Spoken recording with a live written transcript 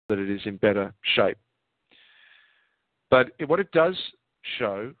that it is in better shape. But what it does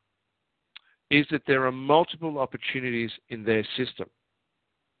show is that there are multiple opportunities in their system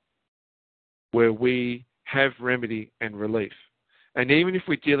where we have remedy and relief. And even if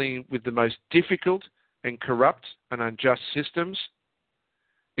we're dealing with the most difficult and corrupt and unjust systems,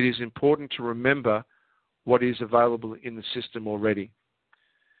 it is important to remember what is available in the system already.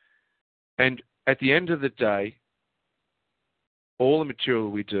 And at the end of the day, all the material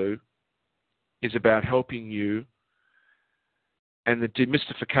we do is about helping you and the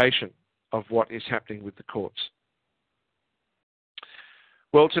demystification of what is happening with the courts.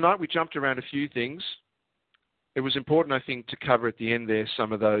 Well, tonight we jumped around a few things. It was important, I think, to cover at the end there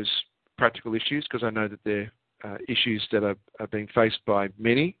some of those practical issues, because I know that they're issues that are being faced by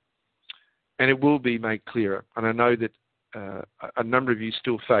many, and it will be made clearer. And I know that a number of you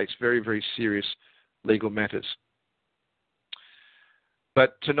still face very, very serious legal matters.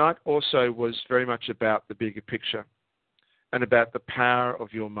 But tonight also was very much about the bigger picture and about the power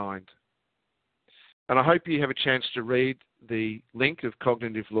of your mind. And I hope you have a chance to read the link of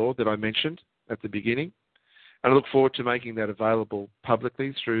cognitive law that I mentioned at the beginning. And I look forward to making that available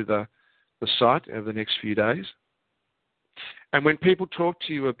publicly through the site over the next few days. And when people talk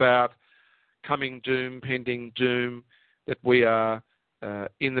to you about coming doom, pending doom, that we are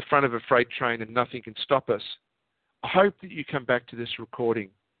in the front of a freight train and nothing can stop us, I hope that you come back to this recording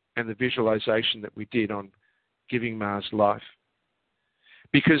and the visualization that we did on giving Mars life.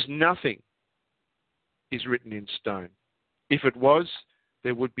 Because nothing is written in stone. If it was,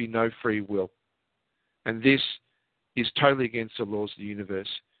 there would be no free will. And this is totally against the laws of the universe.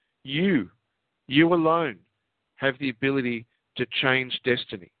 You alone have the ability to change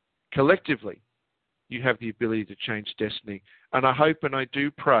destiny. Collectively, you have the ability to change destiny. And I hope and I do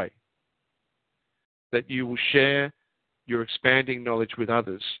pray that you will share your expanding knowledge with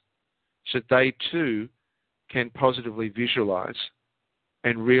others so that they too can positively visualize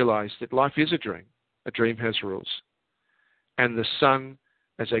and realize that life is a dream. A dream has rules. And the sun,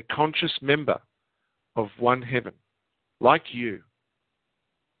 as a conscious member of one heaven, like you,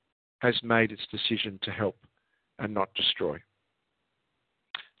 has made its decision to help and not destroy.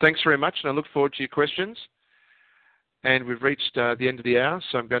 Thanks very much, and I look forward to your questions. And we've reached the end of the hour,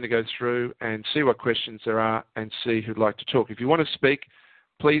 so I'm going to go through and see what questions there are and see who'd like to talk. If you want to speak,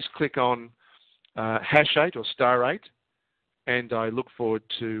 please click on #8 or *8, and I look forward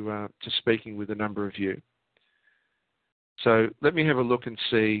to speaking with a number of you. So let me have a look and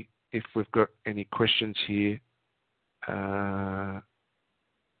see if we've got any questions here.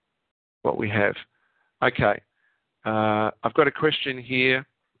 What we have. Okay. I've got a question here.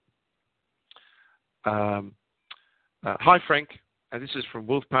 Hi, Frank. This is from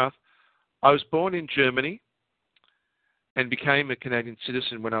Wolfpath. I was born in Germany and became a Canadian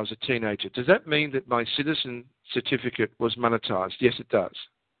citizen when I was a teenager. Does that mean that my citizen certificate was monetized? Yes, it does.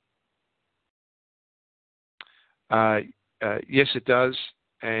 Yes, it does.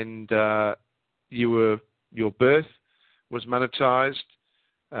 And your birth was monetized.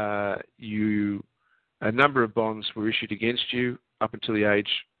 A number of bonds were issued against you up until the age,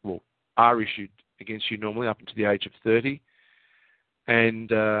 well, are issued against you normally up until the age of 30. And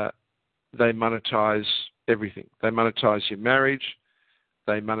they monetize everything. They monetize your marriage.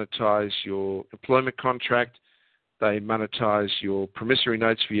 They monetize your employment contract. They monetize your promissory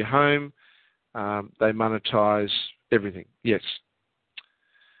notes for your home. They monetize everything. Yes.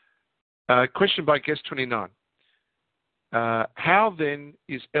 Question by guest 29. How then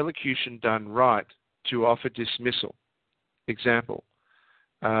is elocution done right to offer dismissal? Example.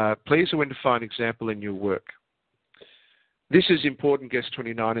 Please identify an example in your work. This is important, guest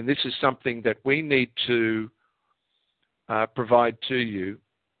 29, and this is something that we need to provide to you.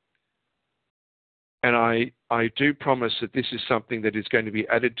 And I do promise that this is something that is going to be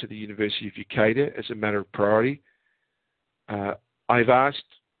added to the University of UCADIA as a matter of priority. I've asked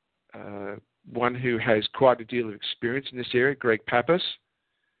one who has quite a deal of experience in this area, Greg Pappas,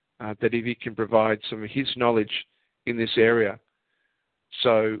 that if he can provide some of his knowledge in this area.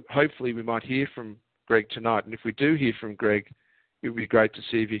 So hopefully we might hear from Greg tonight. And if we do hear from Greg, it would be great to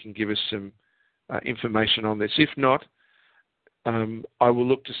see if he can give us some information on this. If not, I will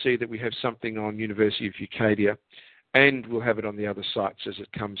look to see that we have something on University of UCADIA, and we'll have it on the other sites as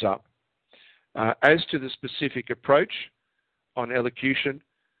it comes up. As to the specific approach on elocution,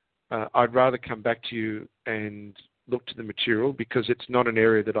 I'd rather come back to you and look to the material, because it's not an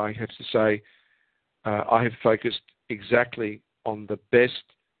area that I have to say I have focused exactly on the best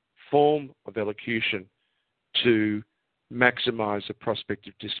form of elocution to maximize the prospect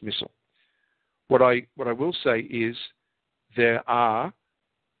of dismissal. What I will say is there are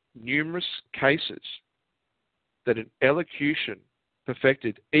numerous cases that an elocution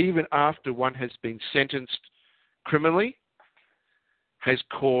perfected even after one has been sentenced criminally has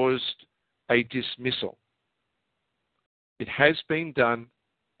caused a dismissal. It has been done,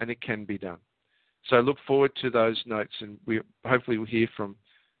 and it can be done. So I look forward to those notes, and we hopefully will hear from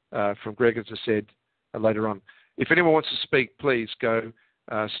Greg, as I said, later on. If anyone wants to speak, please go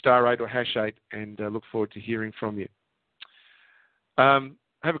 *8 or #8, and look forward to hearing from you. I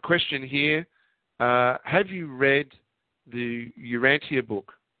have a question here. Have you read the Urantia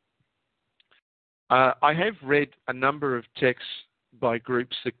book? I have read a number of texts by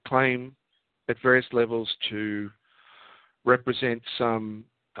groups that claim at various levels to represent some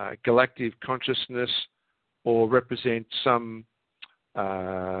galactic consciousness or represent some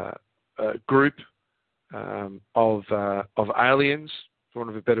group of aliens, for want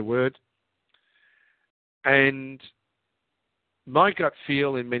of a better word. And my gut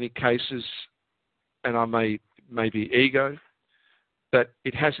feel in many cases, and I may be ego, but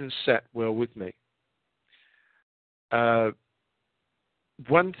it hasn't sat well with me.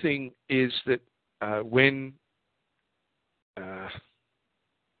 One thing is that when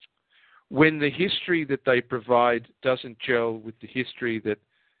the history that they provide doesn't gel with the history that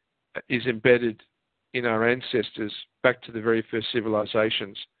is embedded in our ancestors back to the very first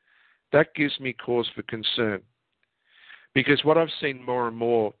civilizations, that gives me cause for concern. Because what I've seen more and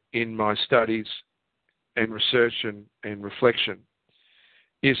more in my studies and research and reflection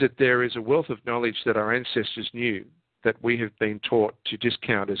is that there is a wealth of knowledge that our ancestors knew that we have been taught to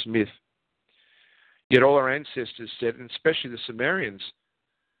discount as myth. Yet all our ancestors said, and especially the Sumerians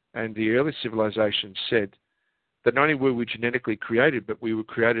and the early civilizations said, that not only were we genetically created, but we were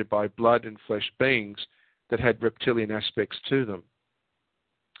created by blood and flesh beings that had reptilian aspects to them.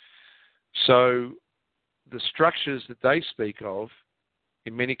 So the structures that they speak of,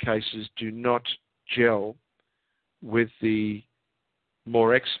 in many cases, do not gel with the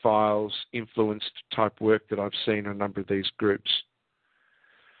more X-Files influenced type work that I've seen in a number of these groups.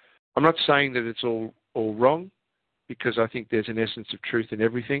 I'm not saying that it's all wrong, because I think there's an essence of truth in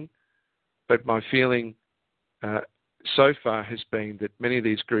everything, but my feeling so far has been that many of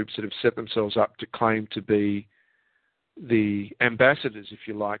these groups that have set themselves up to claim to be the ambassadors, if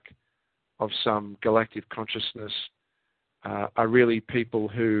you like, of some galactic consciousness are really people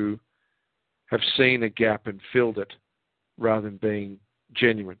who have seen a gap and filled it rather than being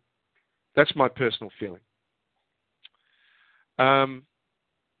genuine. That's my personal feeling.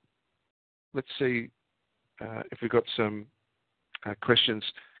 Let's see if we've got some questions.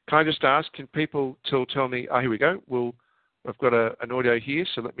 Can I just ask, can people tell me, here we go. I've got an audio here,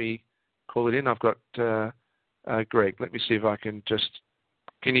 so let me call it in. I've got Greg. Let me see if I can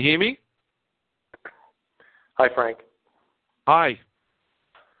can you hear me? Hi, Frank. Hi.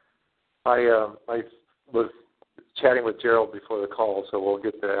 I was chatting with Gerald before the call, so we'll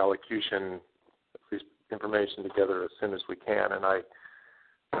get the elocution information together as soon as we can. And I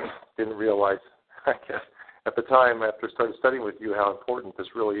didn't realize, I guess, at the time after I started studying with you how important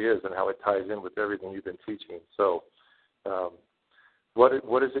this really is and how it ties in with everything you've been teaching. So what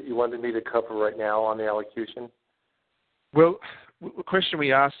is it you wanted me to cover right now on the elocution? Well, the question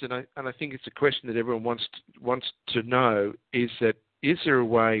we asked, and I think it's a question that everyone wants to know, is there a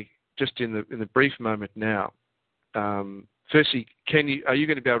way, just in the brief moment now, firstly, are you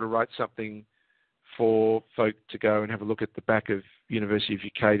going to be able to write something for folk to go and have a look at the back of University of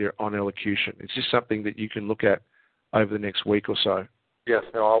UCADIA on elocution? Is this something that you can look at over the next week or so? Yes,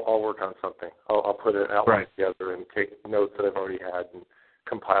 no, I'll work on something. I'll put an outline together and take notes that I've already had and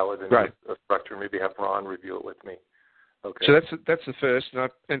compile it in a structure. Maybe have Ron review it with me. Okay. So that's the first,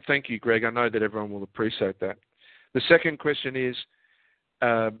 and thank you, Greg. I know that everyone will appreciate that. The second question is,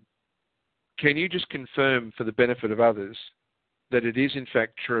 can you just confirm for the benefit of others that it is in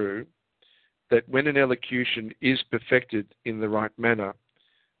fact true that when an elocution is perfected in the right manner,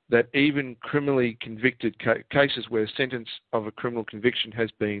 that even criminally convicted cases where a sentence of a criminal conviction has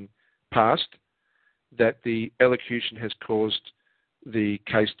been passed, that the elocution has caused the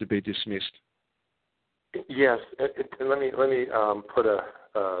case to be dismissed? Yes, and let me put a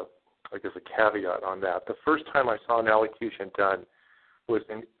caveat on that. The first time I saw an elocution done was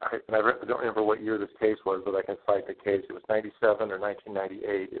I don't remember what year this case was, but I can cite the case. It was 97 or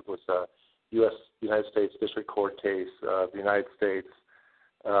 1998. It was a United States District Court case, the United States.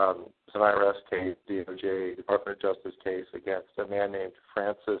 It was an IRS case, DOJ, Department of Justice case against a man named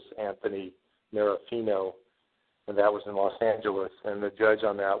Francis Anthony Marafino, and that was in Los Angeles. And the judge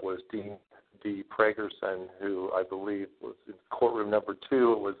on that was Dean D. Pragerson, who I believe was in courtroom number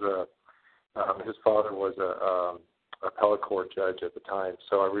 2. It was his father was appellate court judge at the time.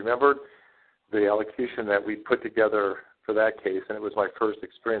 So I remembered the elocution that we put together for that case, and it was my first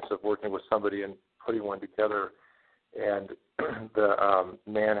experience of working with somebody and putting one together. And the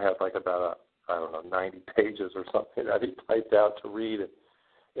man had like about, 90 pages or something that he typed out to read.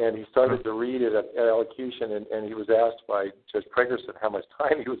 And he started to read it at elocution, and he was asked by Judge Pregerson how much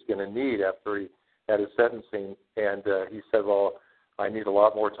time he was going to need after he had his sentencing. And he said, well, I need a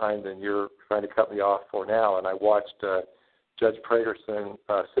lot more time than you're trying to cut me off for now. And I watched Judge Pregerson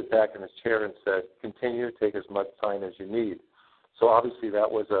sit back in his chair and said, continue, take as much time as you need. So obviously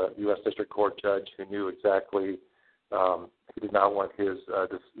that was a U.S. District Court judge who knew exactly he did not want his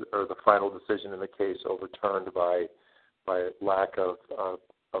the final decision in the case overturned by lack of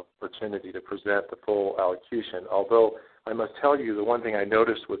opportunity to present the full allocution. Although I must tell you, the one thing I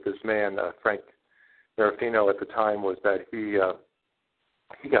noticed with this man, Frank Marafino at the time, was that he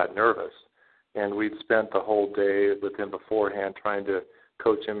got nervous. And we'd spent the whole day with him beforehand trying to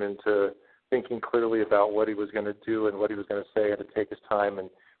coach him into thinking clearly about what he was going to do and what he was going to say, and to take his time and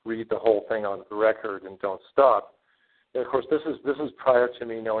read the whole thing on the record and don't stop. And, of course, this is prior to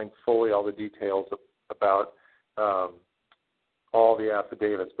me knowing fully all the details about all the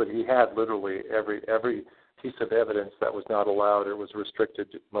affidavits, but he had literally every piece of evidence that was not allowed or was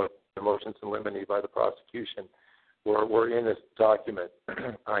restricted to motions in limine by the prosecution were in this document.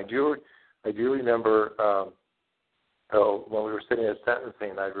 I do remember when we were sitting at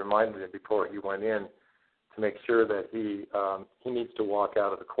sentencing, I reminded him before he went in to make sure that he needs to walk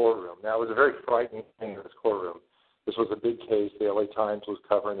out of the courtroom. Now, it was a very frightening thing in this courtroom. This was a big case. The LA Times was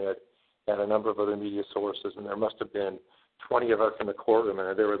covering it, and a number of other media sources, and there must have been 20 of us in the courtroom,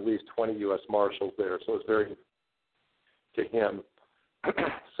 and there were at least 20 U.S. Marshals there, so it was very to him.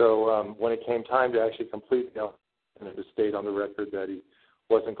 So when it came time to actually complete the and it stayed on the record that he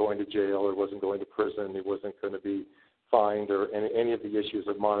wasn't going to jail or wasn't going to prison, he wasn't going to be fined or any of the issues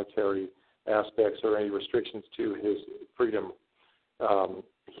of monetary aspects or any restrictions to his freedom.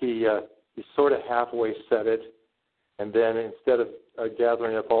 He sort of halfway said it, and then instead of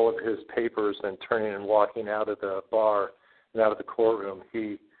gathering up all of his papers and turning and walking out of the bar and out of the courtroom,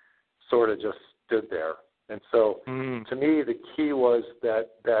 he sort of just stood there. And so, to me, the key was that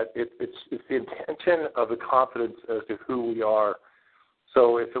it's the intention of the confidence as to who we are.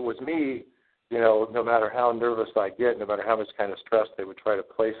 So if it was me, no matter how nervous I get, no matter how much kind of stress they would try to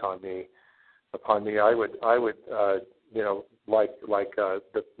place upon me, I would like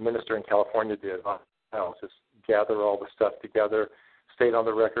the minister in California did, just gather all the stuff together, state on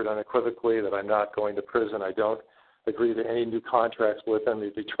the record unequivocally that I'm not going to prison. I don't agree to any new contracts with him.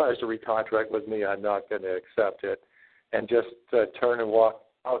 If he tries to recontract with me, I'm not going to accept it, and just turn and walk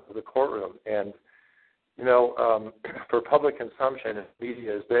out of the courtroom. And, for public consumption, if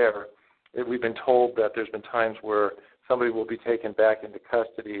media is there, we've been told that there's been times where somebody will be taken back into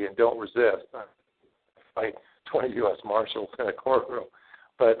custody and don't resist. Like 20 U.S. Marshals in a courtroom.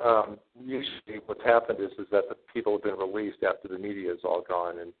 But usually what's happened is that the people have been released after the media is all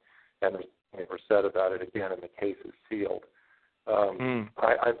gone, and we're said about it again, and the case is sealed.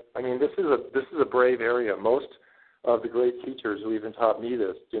 I mean, this is a brave area. Most of the great teachers who even taught me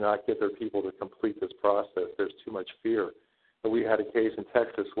this do not get their people to complete this process. There's too much fear. But we had a case in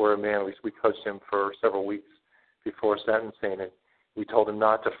Texas where a man, we coached him for several weeks before sentencing, and we told him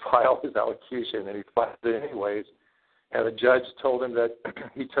not to file his allocution, and he filed it anyways. And the judge told him that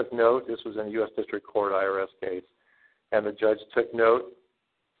he took note. This was in a U.S. District Court IRS case, and the judge took note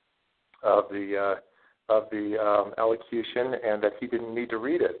of the allocution, and that he didn't need to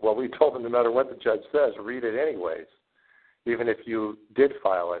read it. Well, we told him no matter what the judge says, read it anyways, even if you did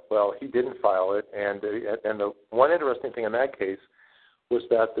file it. Well, he didn't file it, and the one interesting thing in that case was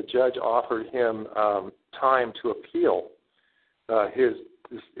that the judge offered him time to appeal the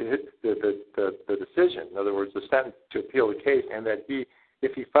decision. In other words, the sentence to appeal the case, and that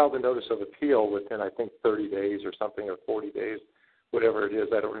if he filed a notice of appeal within, I think, 30 days or something, or 40 days, whatever it is,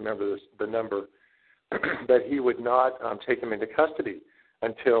 I don't remember the number, that he would not take him into custody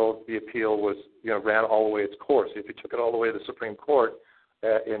until the appeal was, ran all the way its course. If he took it all the way to the Supreme Court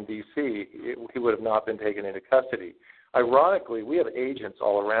in D.C., he would have not been taken into custody. Ironically, we have agents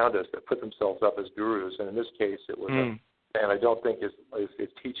all around us that put themselves up as gurus, and in this case, it was and I don't think is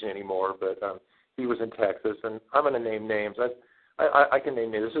teaching anymore, but he was in Texas, and I'm going to name names. I can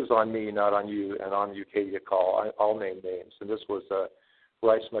name names. This is on me, not on you, and on UCADIA call. I'll name names. And this was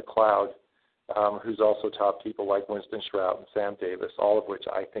Bryce McLeod, who's also taught people like Winston Shrout and Sam Davis, all of which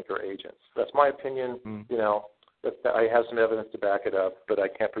I think are agents. That's my opinion. I have some evidence to back it up, but I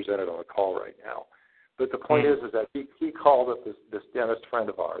can't present it on a call right now. But the point is that he called up this dentist friend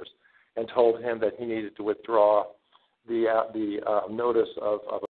of ours and told him that he needed to withdraw the notice of